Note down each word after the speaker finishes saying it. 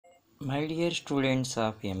My dear students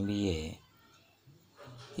of MBA,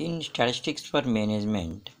 in Statistics for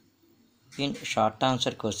Management, in short answer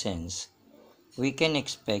questions, we can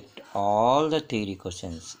expect all the theory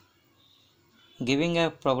questions. Giving a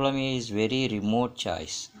problem is very remote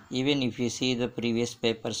choice. Even if you see the previous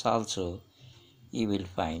papers also, you will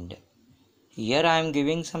find. Here I am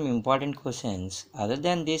giving some important questions. Other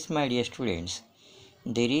than this, my dear students,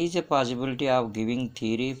 there is a possibility of giving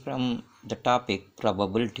theory from the topic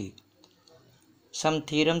probability. Some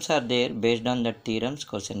theorems are there. Based on that theorems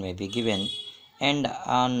question may be given, and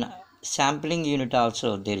on sampling unit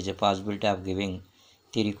also there is a possibility of giving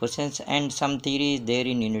theory questions, and some theory is there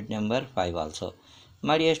in unit number 5 also.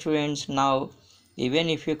 My dear students, now even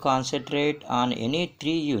if you concentrate on any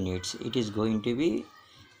 3 units, it is going to be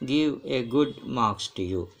give a good marks to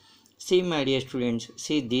you. See my dear students,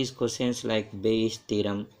 see these questions like Bayes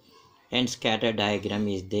theorem and scatter diagram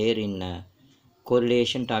is there in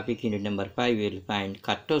correlation topic unit number 5. We will find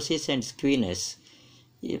kurtosis and skewness.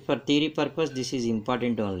 For theory purpose this is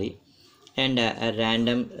important only, and a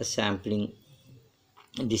random sampling,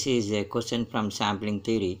 this is a question from sampling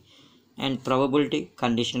theory, and probability,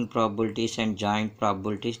 conditional probabilities and joint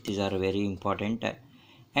probabilities, these are very important.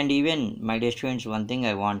 And even my dear students, one thing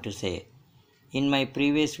I want to say, in my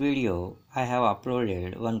previous video I have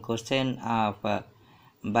uploaded one question of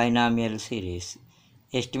binomial series,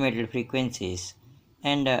 estimated frequencies,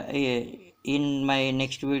 and in my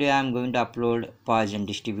next video I am going to upload Poisson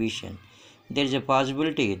distribution. There is a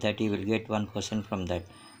possibility that you will get one question from that.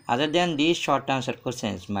 Other than these short answer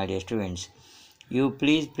questions, my dear students, you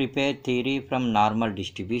please prepare theory from normal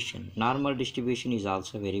distribution. Normal distribution is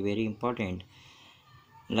also very important,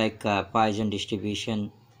 like Poisson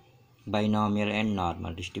distribution, binomial and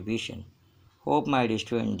normal distribution. Hope my dear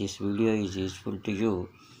student this video is useful to you.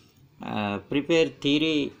 Prepare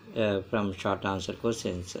theory from short answer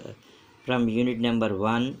questions from unit number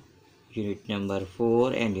 1, unit number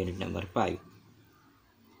 4 and unit number 5.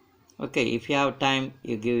 Okay, if you have time,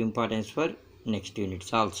 you give importance for next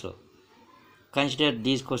units also. Consider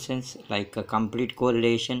these questions like a complete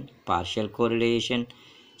correlation, partial correlation,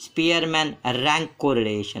 Spearman rank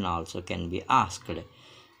correlation also can be asked.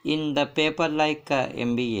 In the paper like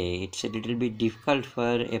MBA, it's a little bit difficult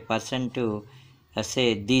for a person to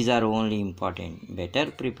say these are only important.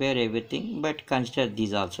 Better prepare everything, but consider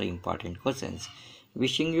these also important questions.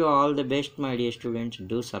 Wishing you all the best, my dear students.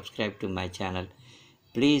 Do subscribe to my channel.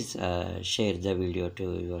 Please share the video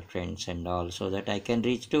to your friends and all, so that I can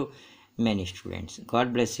reach to many students.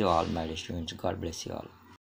 God bless you all, my dear students. God bless you all.